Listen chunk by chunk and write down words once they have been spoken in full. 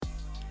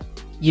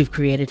You've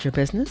created your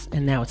business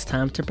and now it's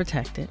time to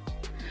protect it.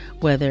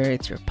 Whether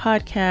it's your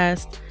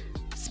podcast,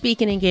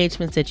 speaking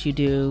engagements that you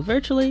do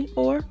virtually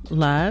or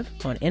live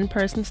on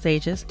in-person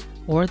stages,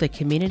 or the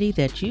community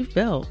that you've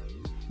built,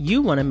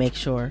 you want to make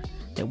sure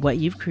that what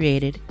you've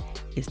created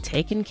is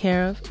taken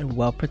care of and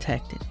well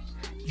protected.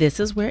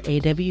 This is where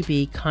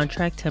AWB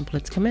contract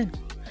templates come in.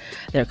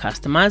 They're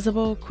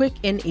customizable, quick,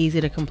 and easy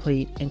to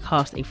complete, and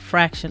cost a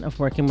fraction of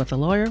working with a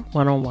lawyer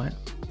one-on-one.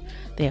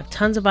 They have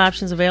tons of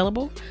options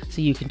available,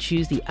 so you can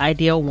choose the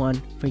ideal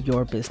one for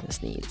your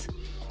business needs.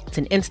 It's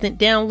an instant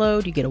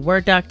download. You get a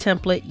Word doc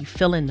template, you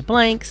fill in the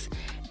blanks,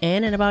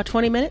 and in about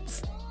 20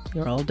 minutes,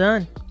 you're all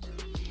done.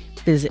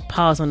 Visit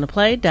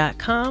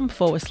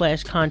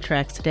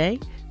pauseontheplay.com/contracts today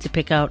to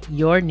pick out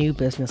your new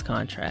business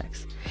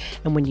contracts.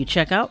 And when you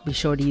check out, be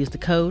sure to use the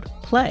code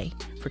PLAY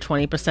for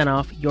 20%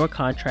 off your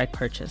contract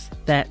purchase.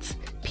 That's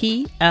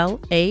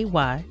PLAY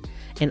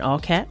in all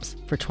caps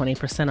for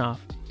 20%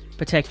 off.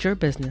 Protect your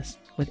business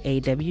with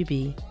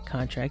AWB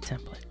contract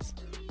templates.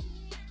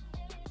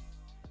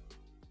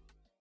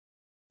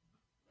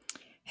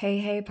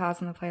 Hey,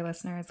 Pause on the Play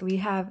listeners. We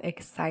have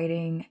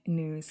exciting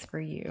news for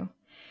you.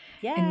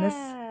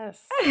 Yes.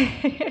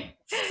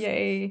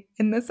 Yay.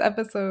 In this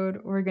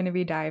episode, we're going to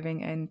be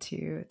diving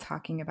into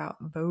talking about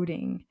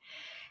voting.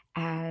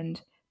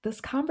 And this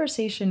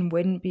conversation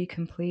wouldn't be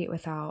complete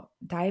without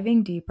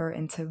diving deeper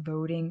into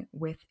voting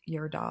with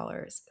your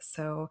dollars.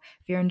 So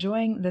if you're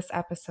enjoying this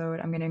episode,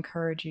 I'm going to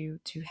encourage you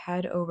to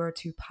head over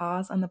to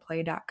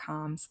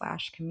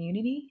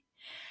pauseontheplay.com/community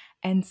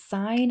and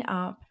sign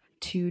up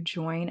to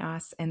join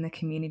us in the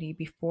community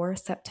before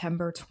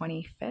September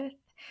 25th.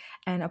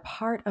 And a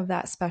part of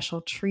that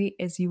special treat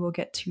is you will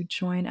get to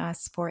join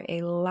us for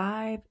a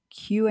live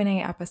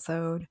Q&A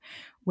episode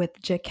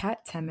with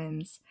Jaquette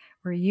Timmons,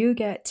 where you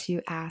get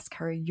to ask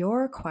her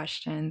your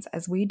questions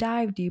as we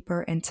dive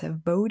deeper into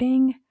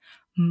voting,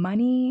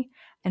 money,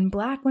 and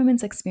Black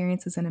women's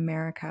experiences in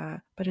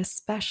America, but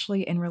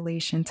especially in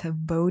relation to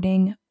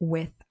voting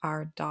with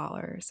our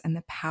dollars and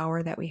the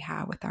power that we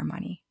have with our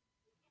money.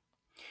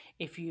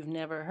 If you've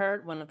never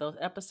heard one of those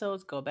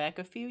episodes, go back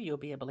a few. You'll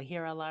be able to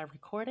hear our live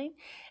recording.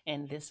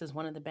 And this is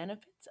one of the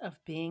benefits of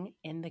being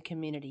in the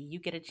community. You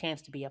get a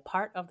chance to be a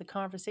part of the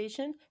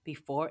conversation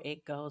before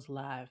it goes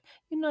live.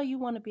 You know you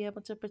want to be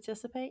able to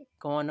participate?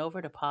 Go on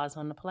over to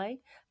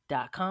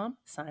pauseontheplay.com.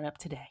 Sign up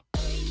today.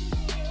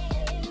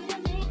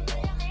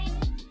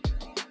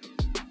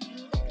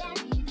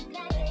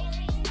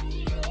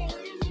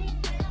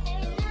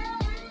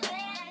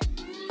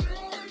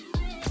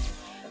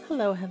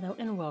 Hello,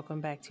 and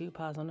welcome back to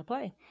Pause on the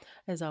Play.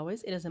 As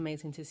always, it is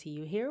amazing to see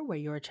you here where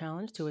you are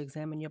challenged to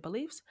examine your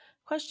beliefs,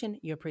 question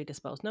your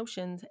predisposed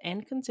notions,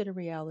 and consider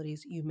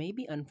realities you may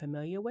be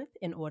unfamiliar with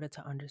in order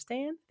to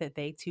understand that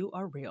they too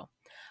are real.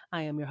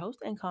 I am your host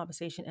and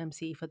conversation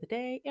MC for the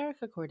day,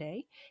 Erica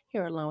Corday,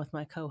 here along with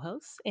my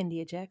co-host,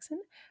 India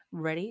Jackson,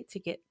 ready to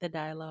get the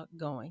dialogue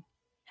going.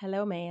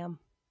 Hello, ma'am.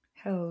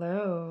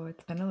 Hello,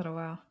 it's been a little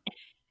while.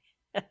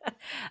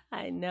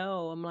 I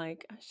know. I'm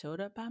like, I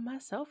showed up by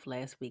myself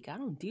last week. I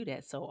don't do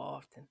that so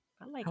often.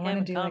 I like I want to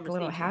having do like a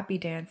little conversation. happy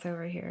dance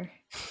over here.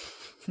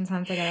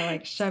 Sometimes I gotta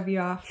like shove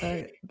you off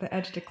the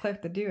edge of the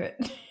cliff to do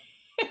it.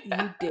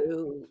 You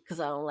do,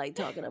 because I don't like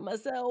talking to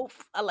myself.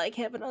 I like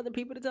having other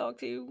people to talk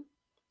to.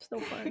 It's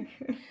no fun.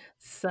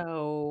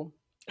 So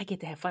I get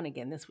to have fun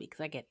again this week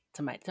because I get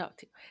somebody to talk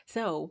to.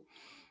 So,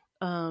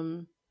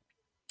 um,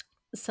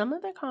 some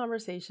of the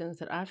conversations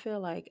that I feel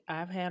like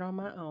I've had on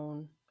my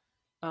own,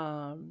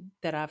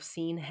 that I've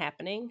seen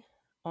happening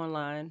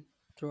online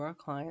through our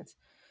clients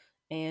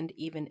and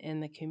even in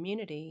the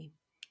community,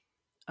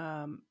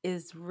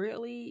 is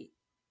really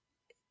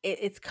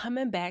it's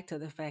coming back to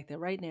the fact that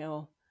right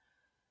now,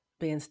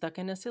 being stuck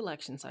in this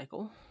election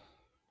cycle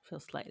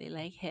feels slightly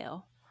like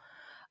hell,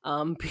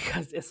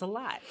 because it's a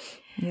lot.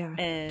 Yeah.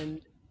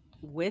 And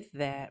with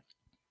that,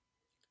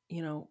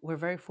 we're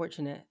very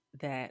fortunate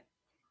that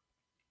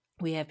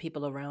we have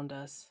people around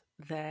us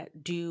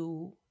that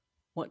do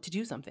want to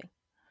do something.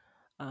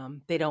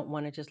 They don't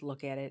want to just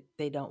look at it.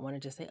 They don't want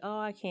to just say, "Oh,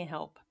 I can't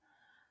help,"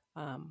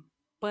 um,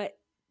 but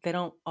they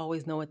don't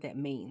always know what that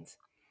means.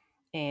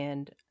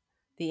 And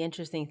the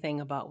interesting thing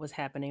about what's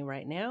happening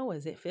right now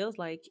is it feels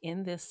like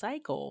in this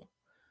cycle,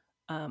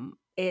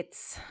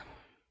 it's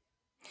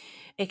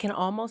it can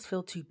almost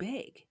feel too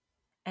big.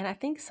 And I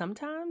think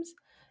sometimes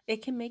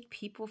it can make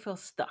people feel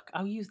stuck.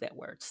 I'll use that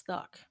word,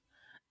 stuck.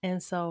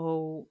 And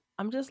so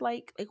I'm just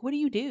like, what do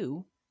you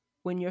do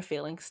when you're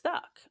feeling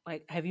stuck?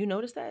 Like, have you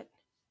noticed that?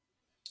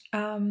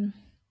 Um,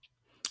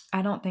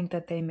 I don't think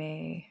that they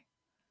may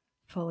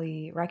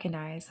fully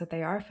recognize that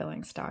they are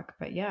feeling stuck,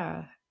 but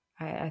yeah,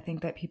 I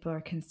think that people are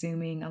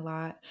consuming a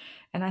lot.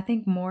 And I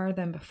think more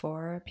than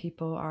before,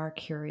 people are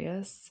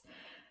curious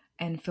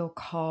and feel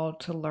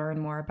called to learn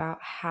more about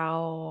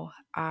how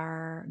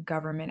our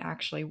government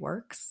actually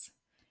works,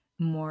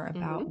 more Mm-hmm.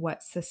 about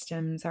what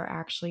systems are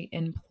actually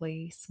in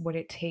place, what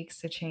it takes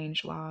to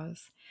change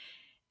laws.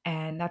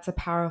 And that's a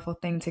powerful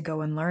thing to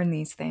go and learn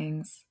these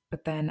things.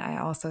 But then I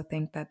also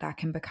think that that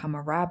can become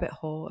a rabbit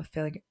hole of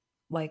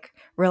like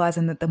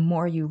realizing that the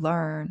more you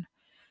learn,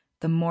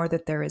 the more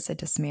that there is a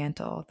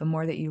dismantle, the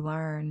more that you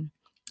learn,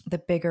 the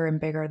bigger and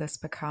bigger this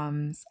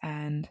becomes.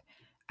 And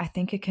I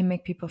think it can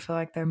make people feel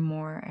like they're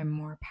more and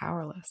more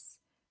powerless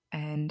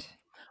and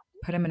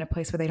put them in a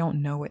place where they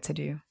don't know what to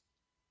do.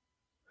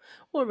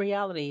 Well,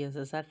 reality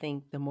is I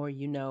think the more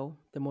you know,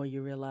 the more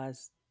you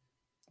realize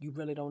you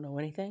really don't know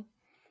anything.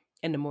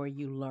 And the more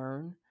you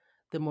learn,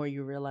 the more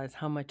you realize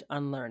how much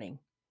unlearning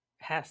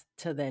has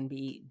to then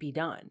be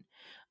done.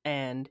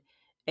 And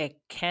it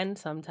can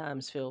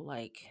sometimes feel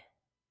like,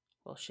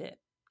 well, shit,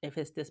 if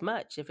it's this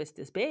much, if it's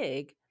this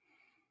big,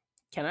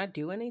 can I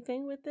do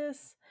anything with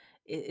this?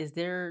 Is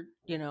there,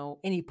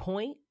 any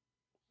point?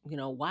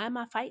 Why am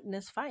I fighting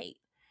this fight?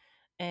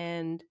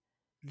 And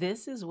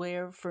this is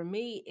where, for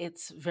me,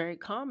 it's very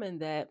common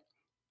that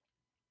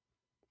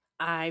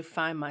I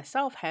find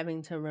myself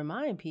having to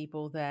remind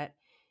people that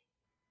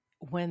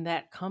when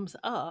that comes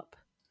up,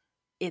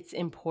 it's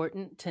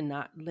important to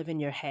not live in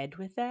your head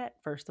with that,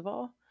 first of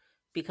all,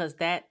 because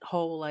that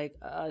whole like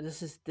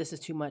this is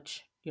too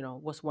much,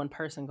 what's one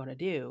person going to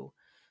do?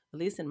 At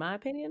least in my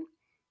opinion,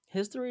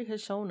 history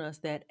has shown us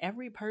that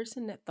every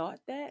person that thought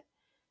that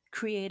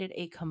created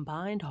a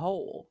combined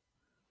whole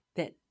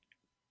that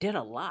did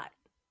a lot.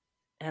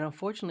 And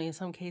unfortunately, in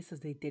some cases,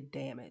 they did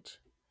damage.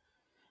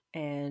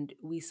 And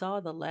we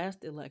saw the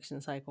last election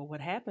cycle what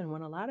happened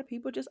when a lot of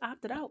people just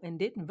opted out and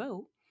didn't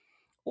vote,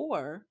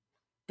 or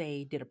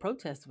they did a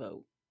protest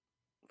vote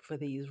for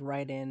these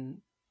write in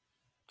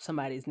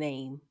somebody's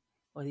name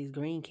or these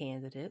green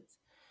candidates,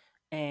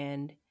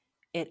 and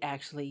it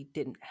actually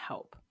didn't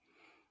help.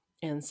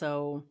 And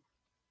so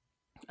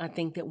I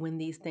think that when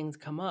these things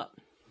come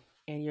up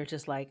and you're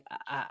just like,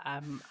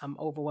 I'm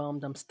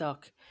overwhelmed, I'm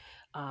stuck,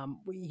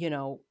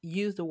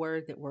 use the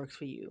word that works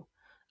for you.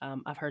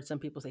 I've heard some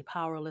people say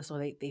powerless, or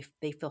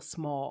they feel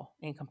small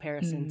in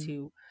comparison Mm.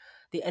 to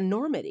the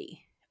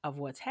enormity of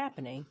what's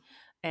happening.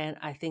 And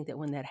I think that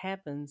when that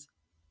happens,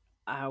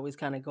 I always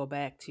kind of go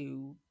back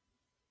to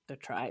the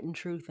tried and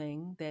true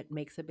thing that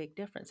makes a big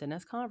difference. And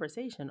that's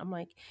conversation. I'm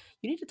like,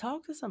 you need to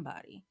talk to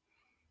somebody,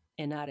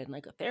 and not in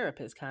like a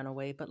therapist kind of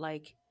way, but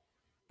like,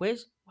 why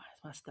is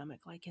my stomach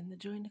like in the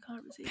during the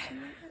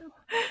conversation right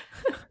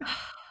now?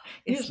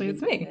 It's Usually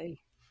it's me me.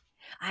 today.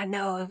 I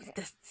know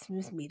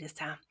it's me this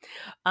time.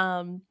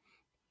 Um,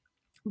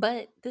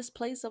 but this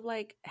place of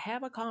like,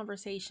 have a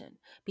conversation,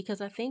 because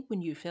I think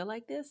when you feel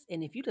like this,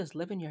 and if you just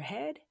live in your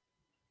head,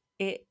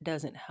 it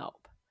doesn't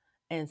help.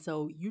 And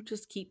so you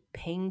just keep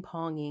ping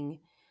ponging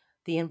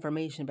the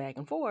information back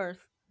and forth,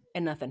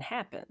 and nothing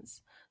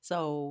happens.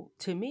 So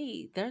to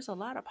me, there's a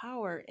lot of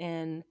power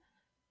in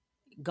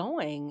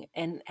going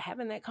and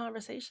having that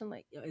conversation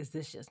like, "Yo, is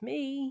this just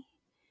me?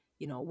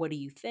 What do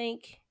you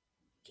think?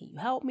 Can you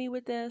help me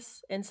with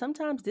this?" And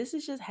sometimes this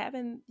is just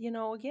having,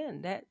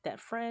 again, that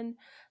friend,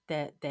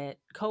 that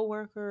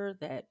coworker,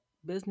 that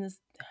business,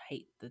 I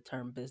hate the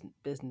term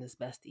business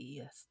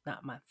bestie. It's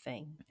not my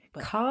thing.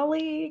 But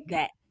Colleague.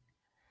 that,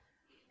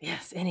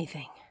 yes,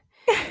 anything.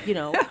 You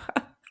know,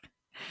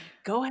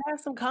 go have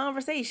some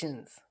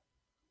conversations.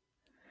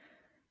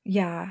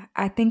 Yeah,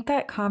 I think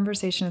that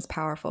conversation is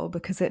powerful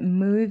because it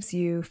moves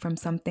you from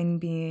something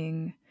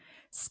being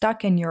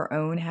stuck in your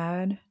own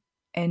head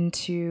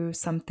into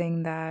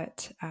something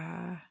that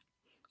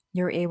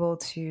you're able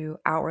to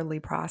outwardly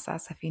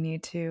process if you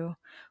need to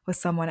with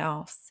someone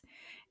else.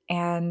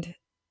 And,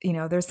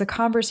 there's the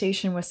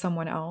conversation with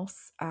someone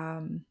else,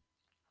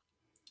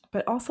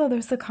 but also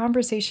there's the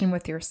conversation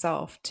with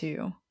yourself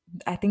too.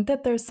 I think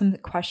that there's some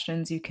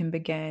questions you can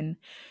begin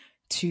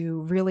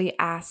to really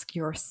ask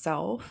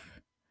yourself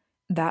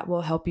that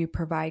will help you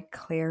provide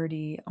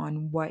clarity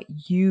on what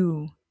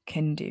you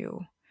can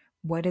do.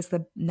 What is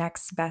the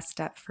next best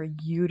step for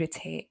you to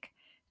take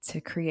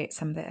to create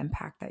some of the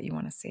impact that you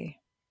want to see?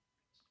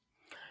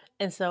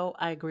 And so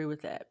I agree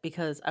with that,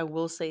 because I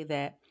will say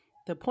that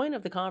the point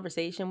of the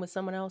conversation with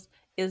someone else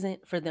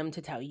isn't for them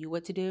to tell you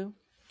what to do.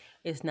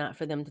 It's not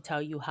for them to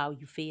tell you how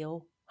you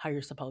feel, how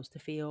you're supposed to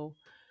feel,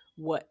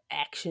 what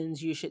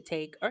actions you should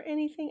take, or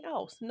anything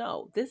else.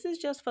 No, this is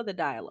just for the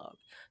dialogue.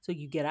 So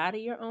you get out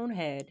of your own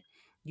head,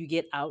 you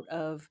get out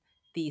of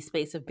the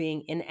space of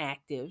being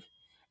inactive,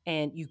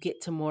 and you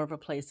get to more of a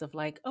place of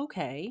like,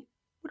 okay,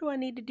 what do I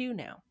need to do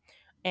now?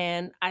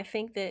 And I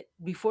think that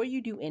before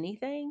you do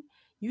anything,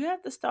 you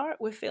have to start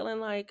with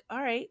feeling like,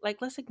 all right, like,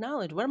 let's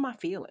acknowledge, what am I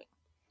feeling?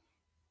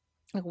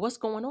 Like, what's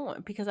going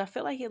on? Because I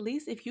feel like at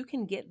least if you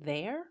can get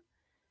there,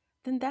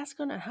 then that's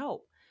going to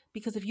help.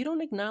 Because if you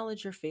don't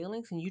acknowledge your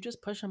feelings and you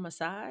just push them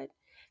aside,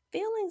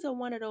 feelings are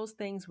one of those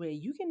things where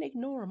you can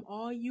ignore them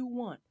all you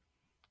want.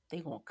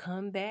 They're going to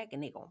come back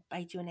and they're going to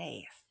bite you in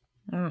the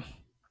Mm,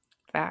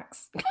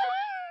 facts.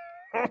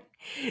 ass.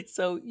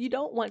 So you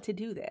don't want to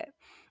do that.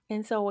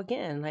 And so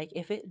again, like,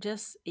 if it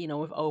just,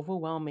 if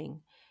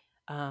overwhelming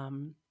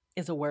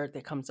is a word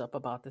that comes up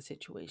about the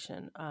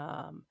situation,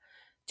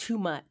 too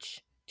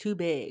much, too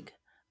big,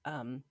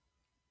 um,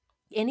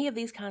 any of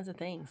these kinds of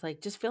things,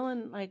 like just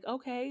feeling like,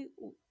 okay,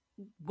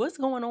 what's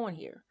going on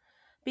here?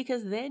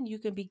 Because then you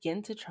can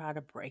begin to try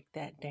to break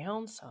that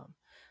down some.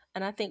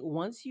 And I think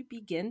once you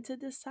begin to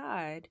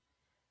decide,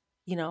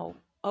 you know,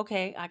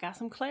 okay, I got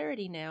some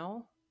clarity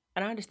now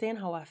and I understand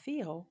how I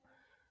feel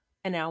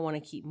and now I want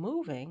to keep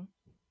moving,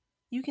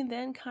 you can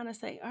then kind of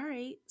say, all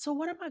right, so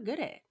what am I good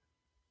at?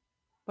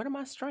 What are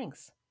my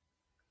strengths?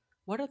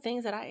 What are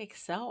things that I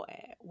excel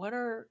at? What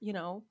are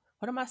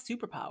my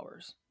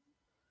superpowers?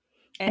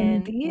 And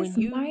And when these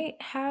you,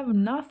 might have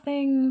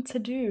nothing to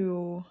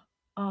do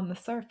on the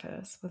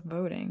surface with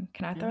voting.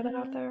 Can I throw that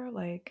out uh, there?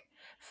 Like,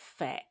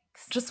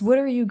 just facts, what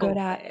are you good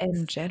full at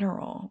in facts.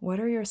 general? What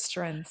are your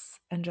strengths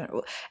in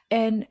general?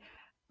 And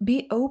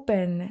be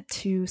open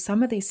to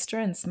some of these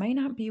strengths might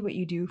not be what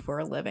you do for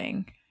a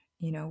living.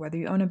 Whether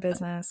you own a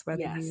business,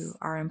 whether you Yes.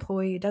 are an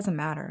employee, it doesn't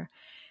matter.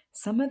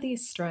 Some of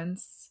these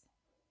strengths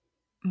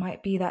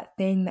might be that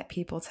thing that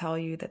people tell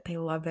you that they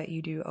love that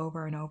you do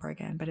over and over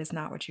again, but it's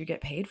not what you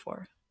get paid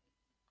for.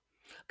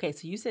 Okay,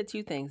 so you said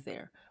two things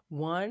there.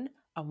 One,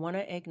 I want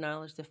to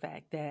acknowledge the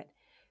fact that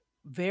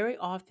very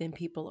often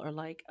people are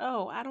like,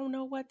 oh, I don't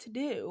know what to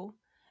do.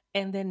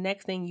 And then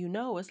next thing you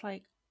know, it's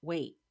like,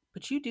 wait,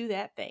 but you do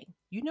that thing.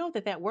 You know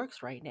that that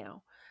works right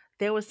now.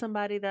 There was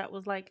somebody that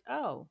was like,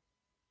 oh,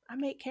 I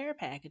make care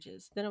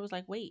packages. Then it was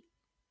like, wait,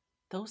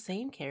 those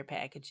same care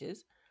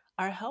packages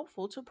are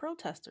helpful to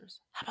protesters.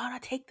 How about I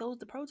take those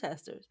to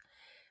protesters?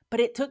 But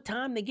it took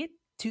time to get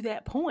to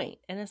that point.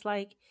 And it's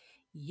like,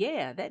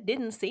 yeah, that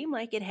didn't seem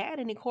like it had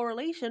any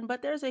correlation,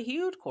 but there's a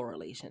huge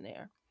correlation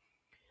there.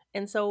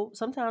 And so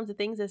sometimes the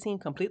things that seem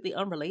completely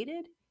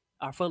unrelated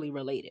are fully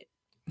related.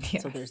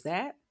 So there's Yes.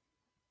 that.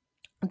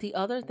 The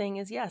other thing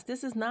is, yes,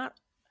 this is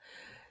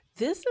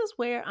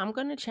where I'm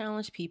going to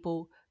challenge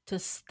people to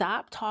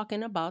stop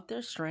talking about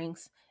their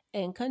strengths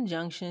in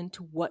conjunction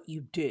to what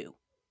you do.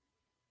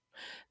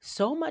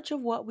 So much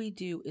of what we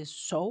do is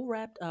so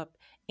wrapped up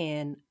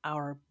in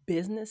our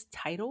business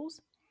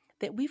titles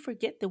that we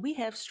forget that we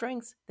have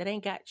strengths that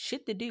ain't got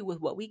shit to do with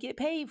what we get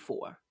paid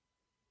for.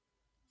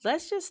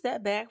 Let's just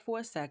step back for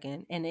a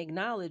second and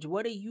acknowledge,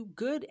 what are you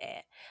good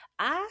at?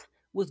 I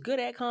was good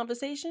at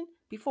conversation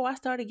before I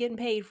started getting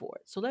paid for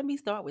it. So let me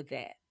start with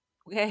that.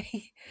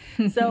 Okay.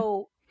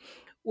 So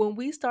when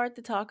we start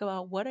to talk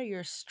about what are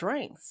your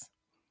strengths,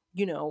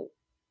 you know,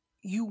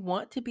 you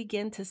want to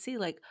begin to see,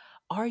 like,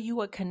 are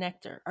you a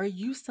connector? Are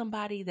you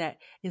somebody that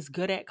is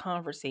good at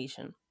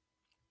conversation?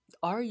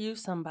 Are you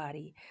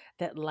somebody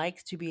that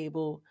likes to be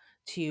able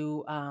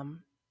to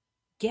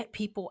get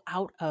people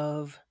out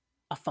of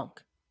a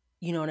funk?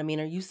 You know what I mean?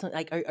 Are you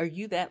like, are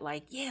you that,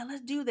 like, yeah,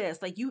 let's do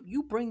this? Like,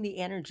 you bring the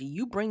energy,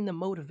 you bring the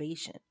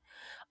motivation.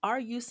 Are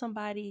you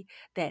somebody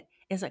that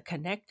is a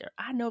connector?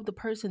 I know the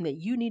person that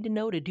you need to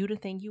know to do the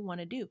thing you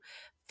want to do.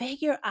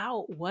 Figure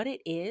out what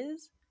it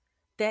is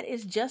that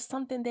is just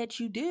something that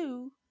you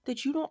do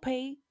that you don't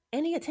pay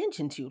any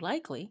attention to,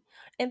 likely.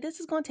 And this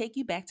is going to take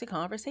you back to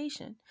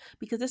conversation,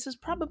 because this is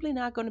probably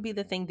not going to be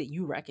the thing that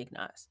you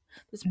recognize.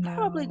 It's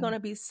probably going No.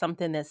 to be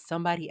something that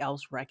somebody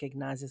else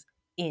recognizes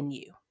in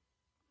you.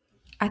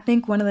 I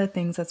think one of the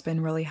things that's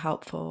been really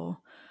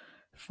helpful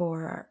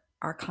for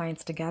our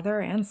clients together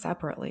and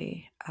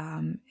separately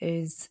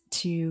is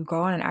to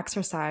go on an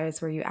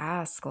exercise where you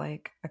ask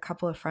like a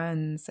couple of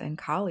friends and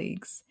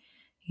colleagues,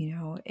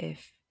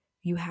 if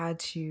you had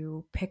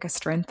to pick a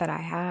strength that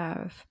I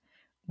have,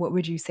 what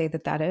would you say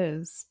that that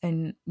is?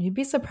 And you'd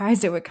be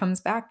surprised at what comes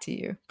back to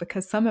you,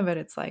 because some of it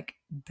it's like,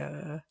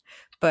 duh,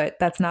 but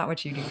that's not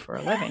what you do for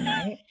a living,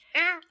 right?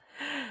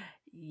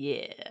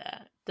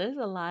 Yeah, there's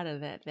a lot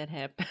of that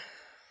happens.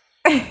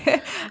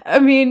 I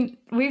mean,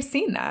 we've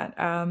seen that.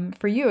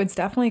 For you, it's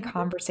definitely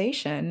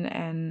conversation,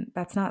 and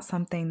that's not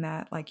something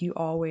that like you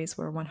always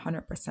were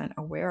 100%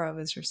 aware of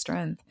as your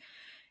strength.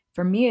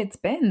 For me, it's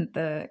been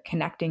the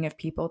connecting of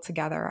people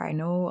together. I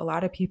know a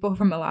lot of people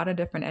from a lot of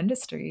different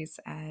industries,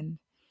 and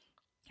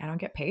I don't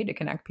get paid to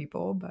connect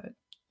people, but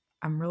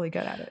I'm really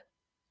good at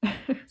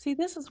it. See,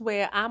 this is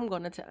where I'm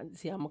going to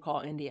see, I'm going to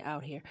call India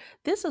out here.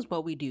 This is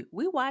what we do.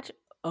 We watch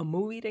a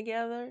movie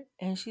together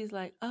and she's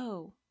like,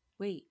 oh,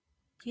 wait,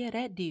 yeah,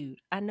 that dude.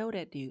 I know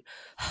that dude.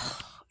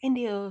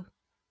 India,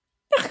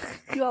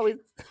 you always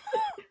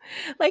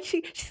like,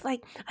 she's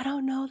like, I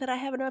don't know that I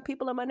have enough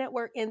people on my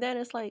network. And then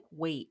it's like,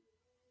 wait,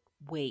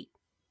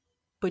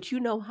 but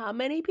you know how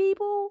many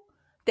people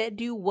that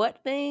do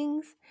what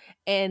things,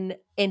 and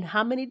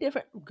how many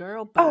different,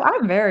 girl, Oh, bye.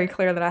 I'm very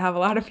clear that I have a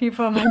lot of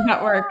people in my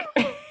network.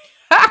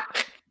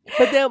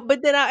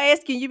 But then I'll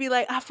ask you, you be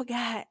like, I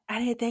forgot. I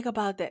didn't think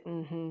about that.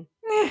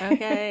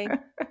 Okay.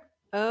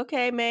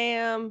 Okay,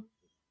 ma'am.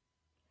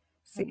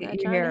 I'm See, not you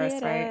trying to hear hear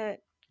us, right? that.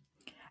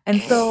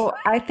 And so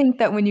I think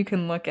that when you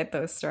can look at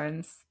those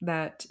strengths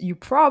that you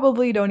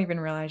probably don't even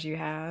realize you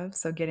have,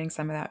 so getting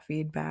some of that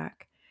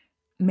feedback,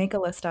 make a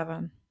list of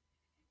them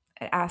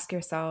and ask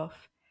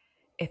yourself,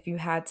 if you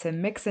had to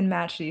mix and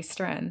match these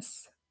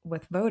strengths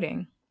with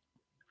voting,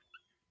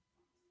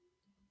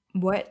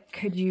 what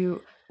could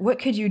you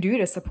do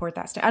to support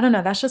that strength? I don't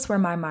know. That's just where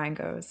my mind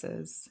goes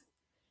is,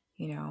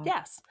 you know,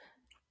 Yes,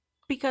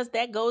 because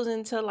that goes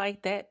into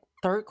like that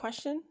third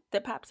question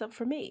that pops up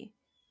for me,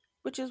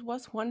 which is,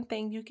 what's one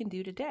thing you can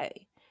do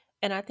today?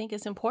 And I think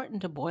it's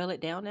important to boil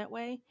it down that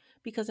way,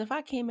 because if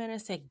I came in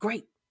and said,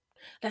 great,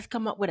 let's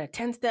come up with a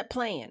 10-step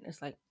plan,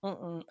 it's like, I'm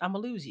going to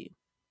lose you,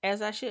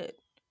 as I should.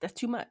 That's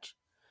too much.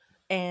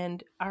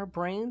 And our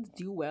brains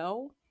do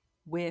well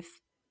with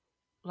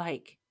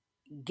like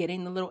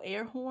getting the little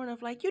air horn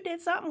of like, you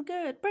did something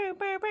good. Bow,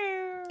 bow,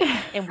 bow.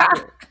 And we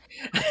do.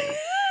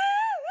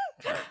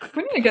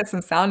 We need to get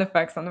some sound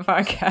effects on the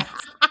podcast.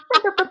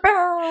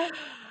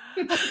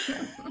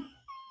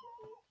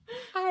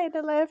 I had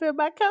to laugh in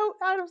my coat.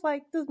 I was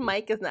like, this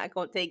mic is not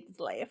going to take this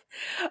laugh.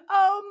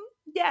 Um,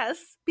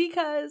 yes,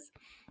 because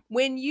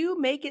when you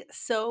make it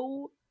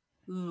so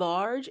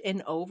large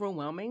and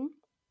overwhelming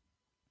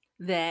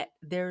that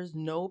there's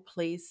no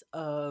place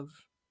of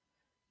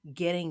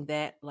getting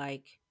that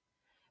like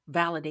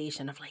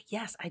validation of like,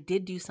 yes, I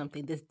did do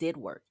something. This did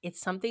work. It's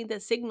something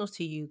that signals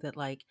to you that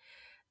like,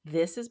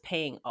 this is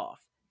paying off.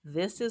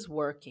 This is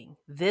working.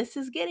 This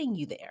is getting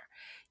you there.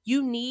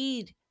 You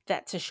need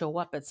that to show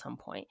up at some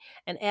point.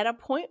 And at a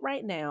point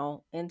right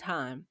now in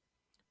time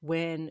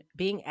when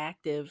being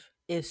active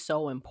is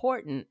so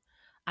important,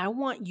 I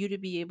want you to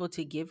be able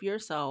to give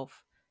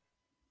yourself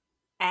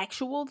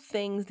actual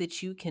things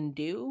that you can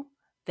do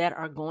that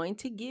are going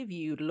to give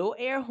you the little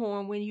air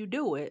horn when you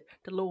do it,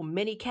 the little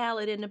mini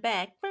Khaled in the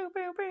back,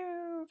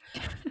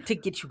 to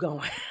get you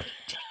going.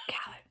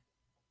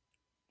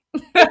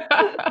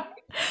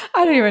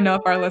 I don't even know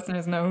if our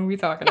listeners know who we're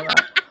talking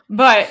about,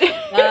 but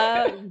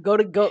Go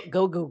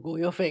Google,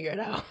 you'll figure it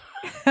out.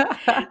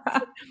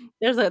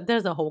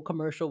 There's a whole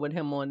commercial with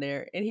him on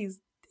there, and he's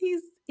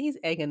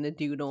egging the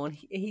dude on.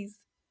 He's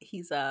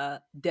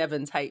a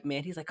Devin type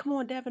man. He's like, come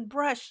on, Devin,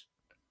 brush,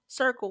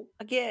 circle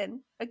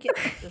again.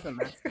 It's a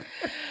mess.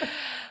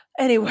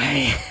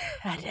 Anyway,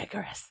 I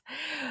digress.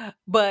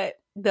 But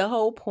the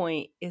whole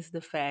point is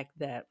the fact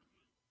that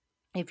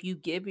if you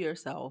give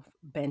yourself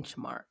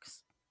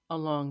benchmarks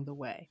along the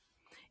way,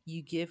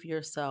 you give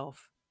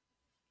yourself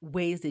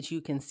ways that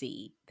you can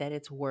see that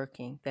it's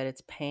working, that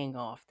it's paying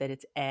off, that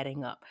it's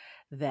adding up,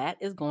 that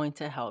is going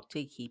to help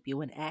to keep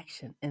you in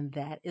action. And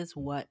that is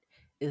what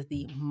is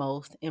the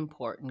most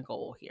important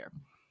goal here,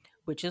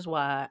 which is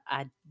why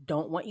I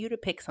don't want you to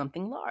pick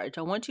something large.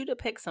 I want you to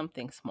pick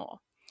something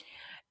small.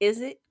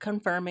 Is it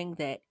confirming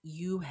that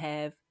you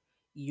have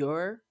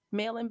your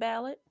mail in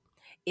ballot?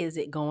 Is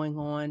it going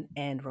on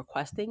and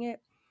requesting it?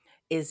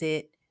 Is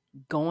it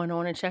going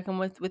on and checking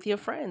with your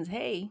friends?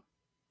 Hey,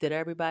 did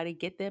everybody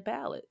get their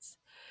ballots?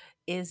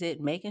 Is it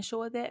making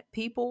sure that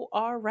people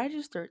are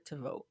registered to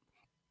vote?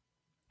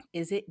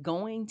 Is it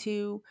going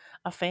to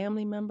a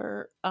family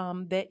member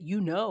that you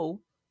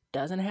know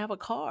doesn't have a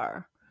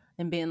car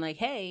and being like,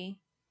 hey,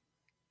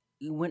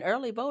 when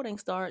early voting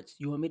starts,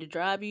 you want me to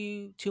drive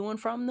you to and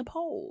from the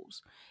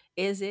polls?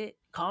 Is it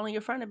calling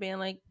your friend and being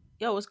like,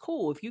 yo, it's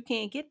cool. If you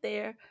can't get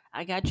there,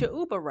 I got your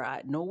Uber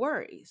ride. No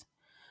worries.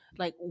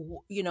 Like,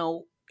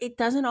 it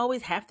doesn't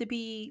always have to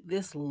be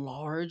this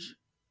large,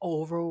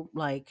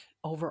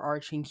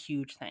 overarching,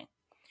 huge thing.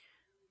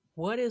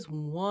 What is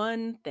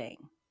one thing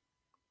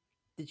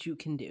that you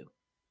can do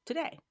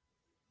today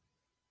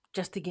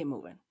just to get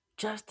moving,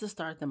 just to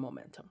start the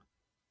momentum?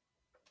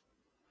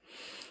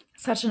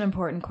 such an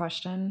important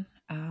question.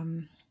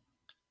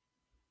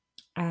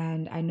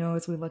 And I know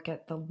as we look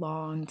at the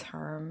long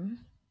term,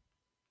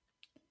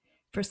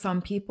 for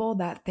some people,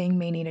 that thing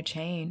may need a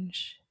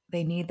change.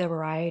 They need the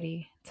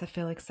variety to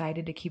feel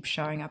excited to keep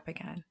showing up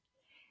again.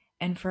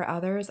 And for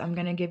others, I'm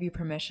going to give you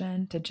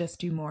permission to just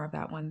do more of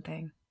that one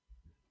thing.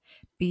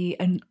 Be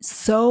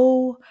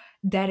so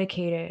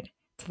dedicated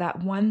to that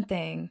one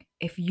thing.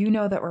 If you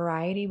know that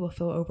variety will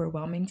feel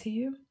overwhelming to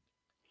you,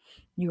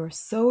 you are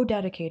so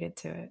dedicated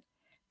to it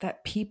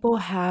that people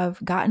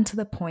have gotten to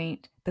the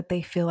point that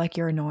they feel like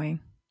you're annoying.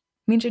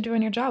 It means you're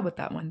doing your job with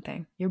that one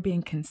thing. You're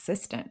being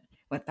consistent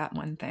with that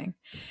one thing.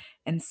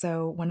 And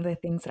so, one of the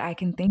things that I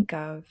can think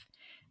of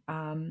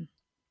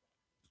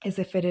is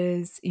if it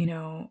is,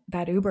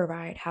 that Uber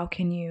ride, how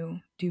can you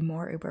do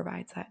more Uber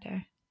rides that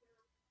day?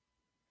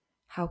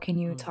 How can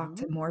you talk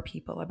Mm-hmm. to more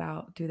people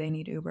about do they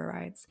need Uber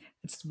rides?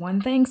 It's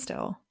one thing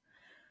still,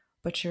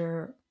 but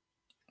you're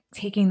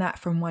taking that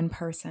from one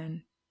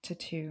person to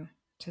two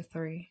to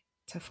three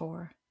to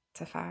four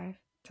to five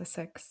to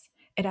six.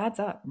 It adds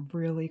up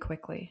really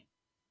quickly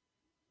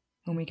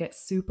when we get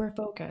super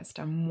focused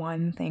on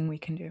one thing we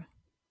can do.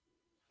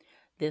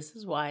 This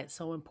is why it's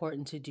so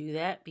important to do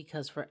that,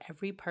 because for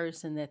every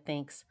person that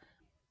thinks,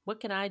 what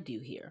can I do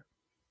here?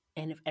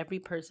 And if every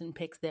person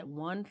picks that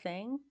one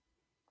thing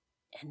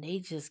and they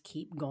just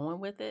keep going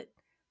with it,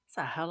 it's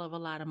a hell of a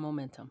lot of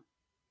momentum.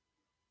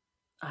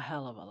 A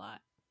hell of a lot.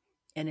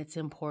 And it's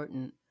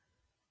important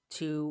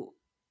to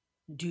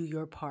do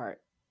your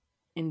part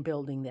in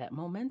building that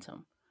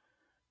momentum.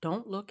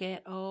 Don't look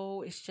at,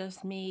 oh, it's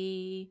just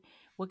me.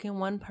 What can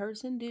one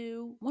person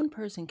do? One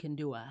person can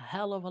do a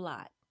hell of a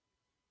lot.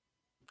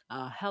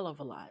 A hell of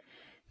a lot.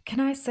 Can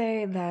I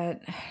say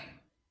that?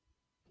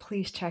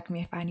 Please check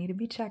me if I need to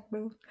be checked,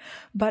 boo.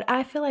 But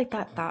I feel like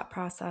that thought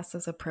process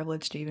is a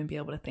privilege to even be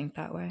able to think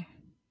that way.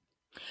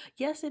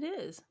 Yes, it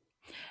is.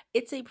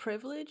 It's a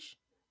privilege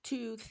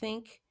to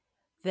think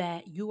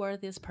that you are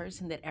this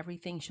person that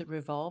everything should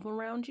revolve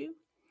around you.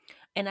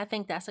 And I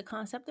think that's a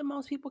concept that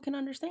most people can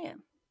understand.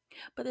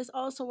 But it's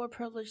also a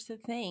privilege to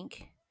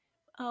think,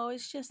 oh,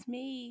 it's just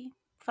me.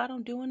 If I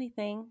don't do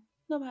anything,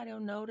 nobody will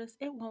notice.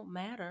 It won't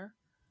matter.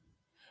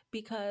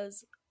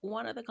 Because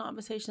one of the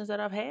conversations that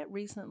I've had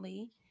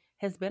recently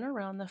has been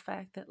around the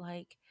fact that,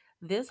 like,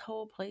 this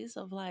whole place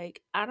of,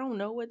 like, I don't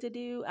know what to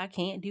do, I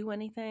can't do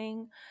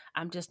anything,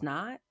 I'm just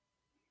not,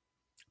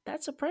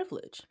 that's a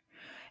privilege.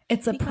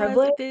 It's a Because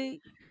privilege.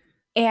 the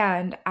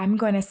And I'm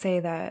going to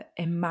say that,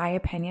 in my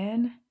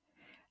opinion,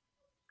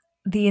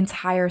 the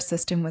entire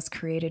system was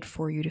created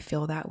for you to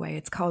feel that way.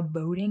 It's called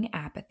voting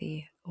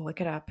apathy. Look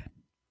it up.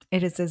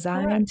 It is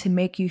designed to correct.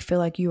 make you feel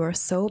like you are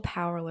so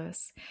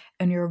powerless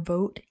and your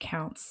vote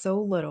counts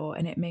so little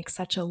and it makes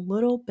such a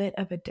little bit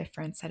of a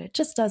difference that it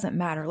just doesn't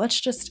matter.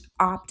 Let's just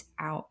opt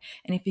out.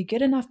 And if you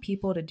get enough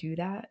people to do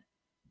that,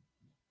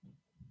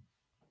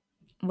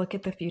 look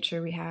at the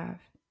future we have.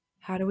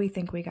 How do we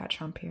think we got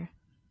Trump here?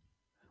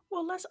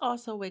 Well, let's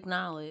also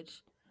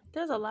acknowledge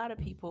there's a lot of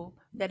people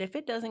that if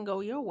it doesn't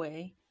go your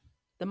way,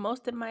 the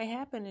most that might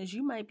happen is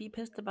you might be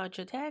pissed about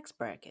your tax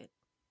bracket.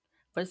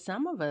 For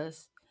some of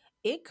us,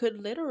 it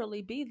could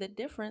literally be the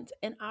difference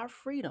in our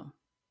freedom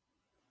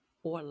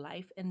or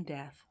life and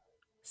death,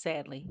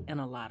 sadly, in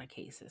a lot of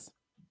cases.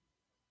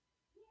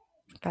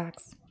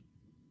 Facts.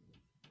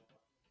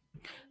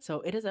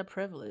 So it is a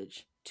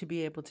privilege to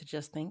be able to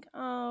just think,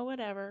 oh,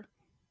 whatever,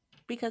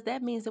 because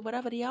that means that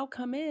whatever the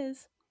outcome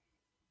is,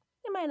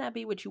 it might not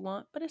be what you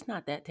want, but it's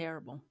not that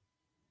terrible.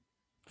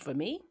 For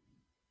me,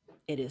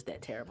 it is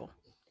that terrible.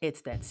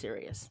 It's that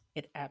serious.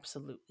 It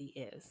absolutely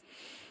is.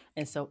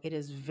 And so it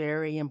is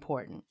very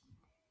important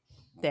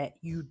that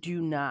you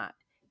do not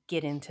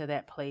get into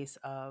that place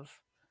of,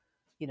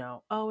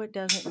 oh, it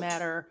doesn't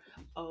matter.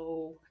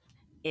 Oh,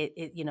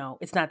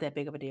 it's not that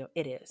big of a deal.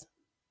 It is.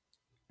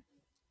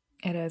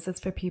 It is. It's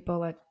for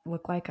people that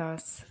look like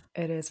us.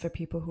 It is for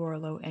people who are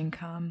low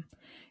income.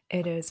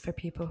 It is for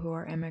people who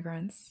are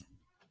immigrants.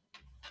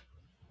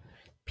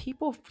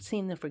 People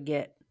seem to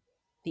forget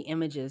the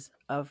images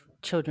of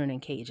children in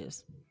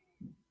cages.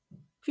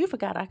 If you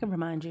forgot, I can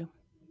remind you.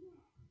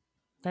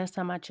 Last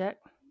time I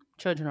checked,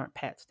 children aren't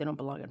pets. They don't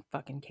belong in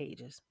fucking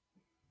cages.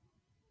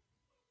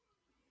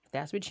 If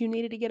that's what you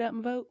needed to get up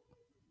and vote,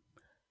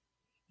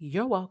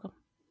 you're welcome.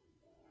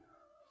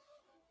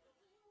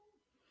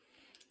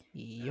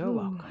 You're Ooh.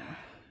 welcome.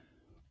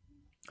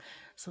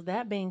 So,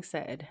 that being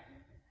said,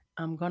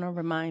 I'm going to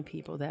remind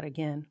people that,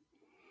 again,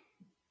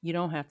 you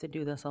don't have to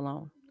do this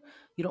alone.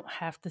 You don't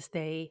have to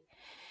stay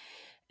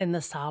in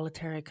the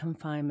solitary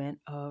confinement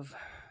of,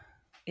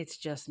 it's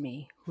just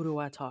me. Who do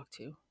I talk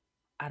to?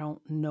 I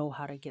don't know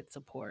how to get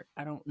support.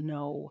 I don't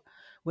know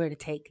where to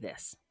take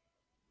this.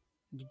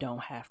 You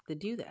don't have to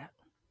do that.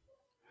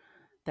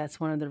 That's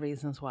one of the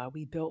reasons why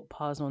we built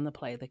Pause on the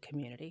Play, the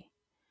community,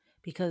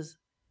 because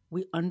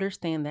we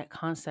understand that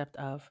concept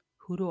of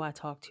who do I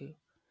talk to?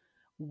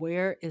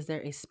 Where is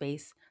there a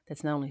space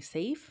that's not only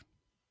safe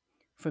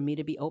for me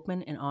to be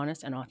open and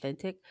honest and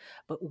authentic,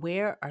 but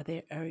where are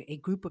there a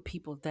group of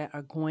people that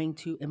are going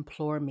to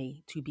implore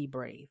me to be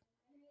brave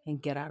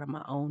and get out of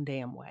my own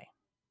damn way?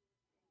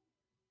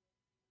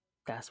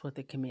 That's what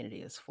the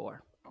community is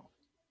for.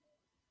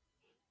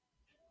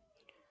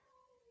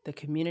 The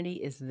community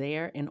is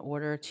there in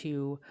order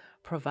to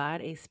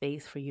provide a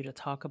space for you to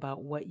talk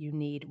about what you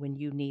need when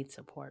you need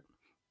support,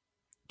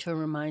 to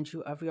remind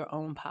you of your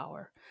own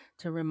power,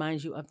 to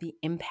remind you of the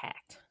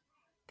impact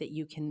that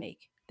you can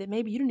make that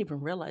maybe you didn't even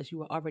realize you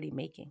were already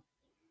making,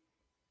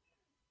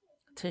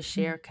 to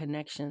share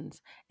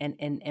connections and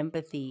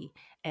empathy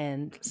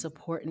and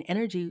support and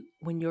energy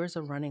when yours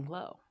are running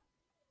low.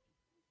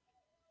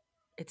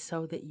 It's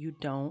so that you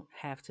don't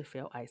have to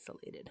feel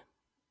isolated.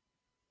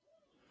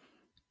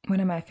 One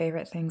of my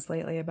favorite things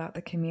lately about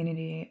the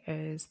community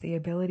is the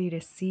ability to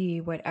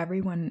see what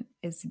everyone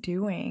is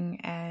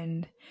doing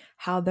and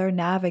how they're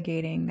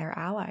navigating their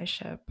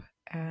allyship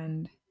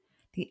and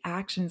the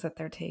actions that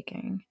they're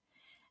taking.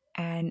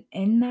 And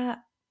in that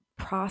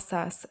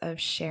process of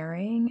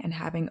sharing and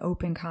having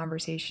open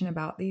conversation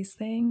about these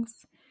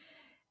things,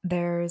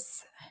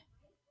 there's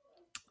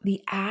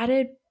the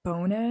added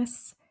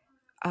bonus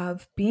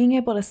of being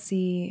able to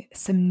see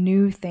some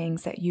new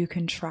things that you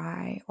can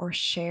try or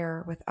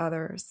share with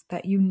others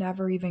that you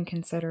never even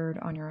considered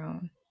on your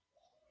own.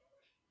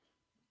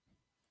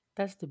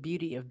 That's the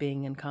beauty of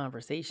being in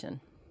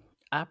conversation.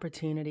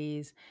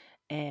 Opportunities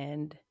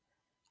and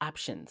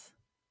options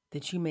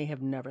that you may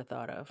have never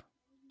thought of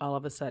all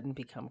of a sudden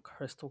become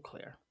crystal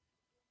clear.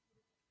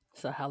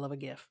 It's a hell of a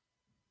gift.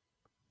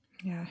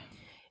 Yeah.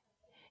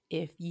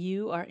 If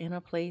you are in a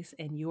place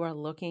and you are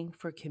looking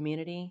for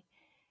community,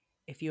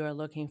 if you are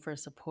looking for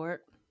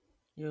support,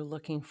 you're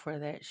looking for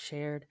that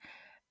shared,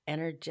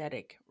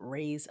 energetic,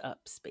 raise up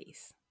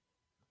space.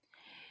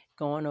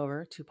 Going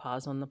over to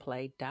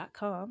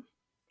pauseontheplay.com,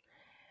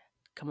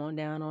 come on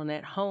down on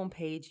that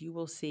homepage, you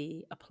will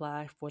see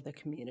apply for the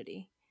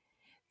community.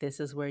 This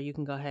is where you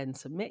can go ahead and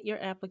submit your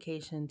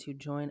application to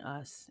join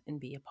us and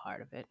be a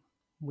part of it.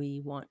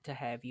 we want to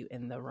have you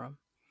in the room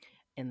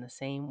in the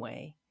same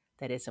way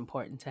that it's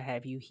important to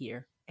have you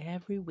here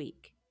every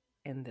week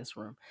in this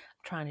room.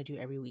 I'm trying to do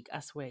every week. I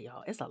swear,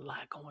 y'all, it's a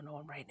lot going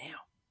on right now.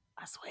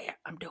 I swear,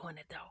 I'm doing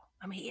it though.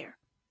 I'm here.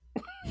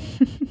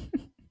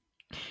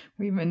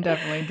 We've been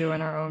definitely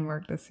doing our own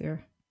work this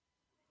year.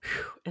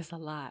 It's a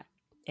lot.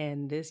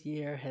 And this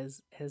year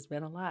has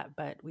been a lot,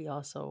 but we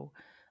also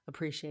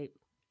appreciate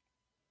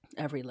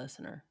every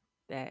listener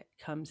that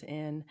comes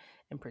in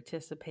and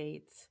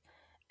participates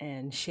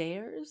and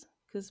shares,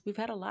 because we've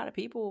had a lot of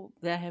people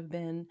that have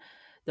been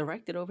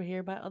directed over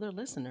here by other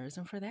listeners.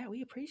 And for that,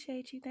 we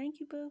appreciate you. Thank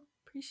you, boo.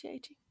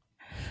 Appreciate you.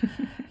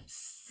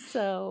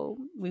 So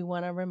we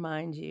want to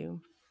remind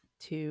you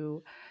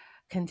to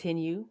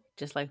continue,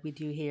 just like we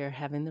do here,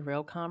 having the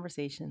real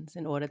conversations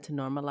in order to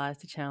normalize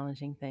the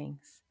challenging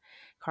things.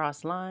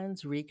 Cross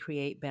lines,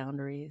 recreate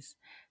boundaries,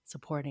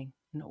 supporting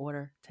in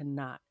order to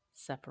not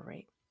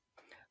separate.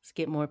 Let's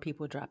get more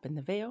people dropping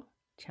the veil,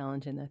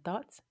 challenging their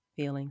thoughts,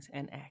 feelings,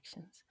 and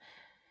actions.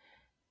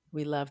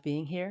 We love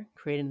being here,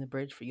 creating the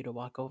bridge for you to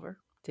walk over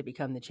to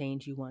become the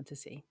change you want to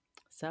see.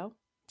 So,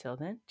 till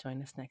then,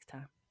 join us next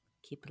time.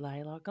 Keep the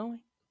dialogue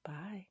going.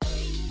 Bye.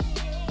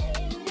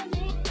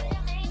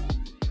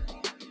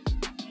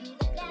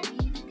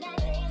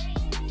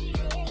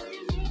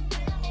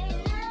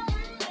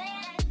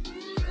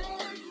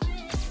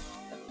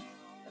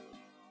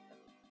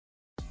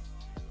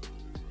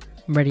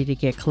 Ready to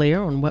get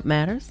clear on what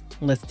matters?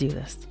 Let's do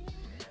this.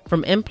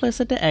 From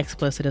Implicit to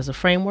Explicit is a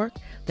framework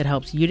that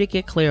helps you to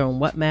get clear on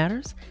what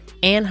matters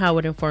and how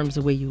it informs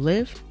the way you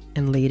live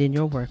and lead in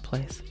your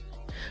workplace.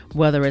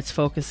 Whether it's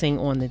focusing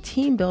on the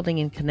team building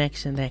and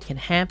connection that can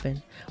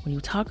happen when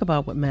you talk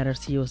about what matters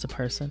to you as a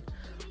person,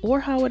 or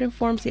how it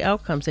informs the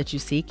outcomes that you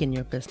seek in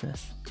your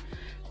business,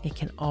 it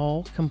can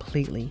all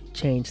completely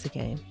change the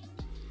game.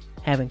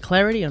 Having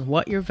clarity on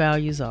what your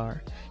values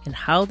are and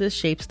how this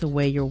shapes the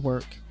way your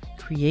work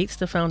creates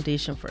the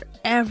foundation for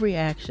every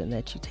action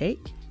that you take,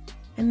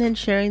 and then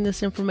sharing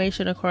this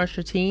information across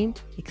your team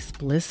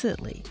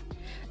explicitly.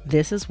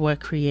 This is what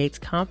creates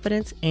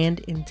confidence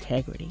and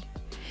integrity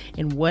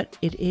in what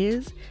it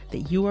is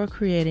that you are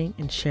creating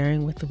and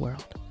sharing with the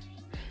world.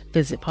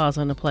 Visit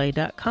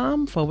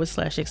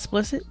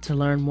pauseontheplay.com/explicit to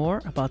learn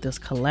more about this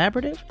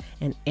collaborative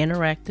and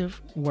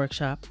interactive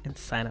workshop and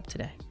sign up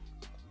today.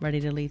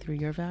 Ready to lead through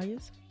your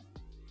values?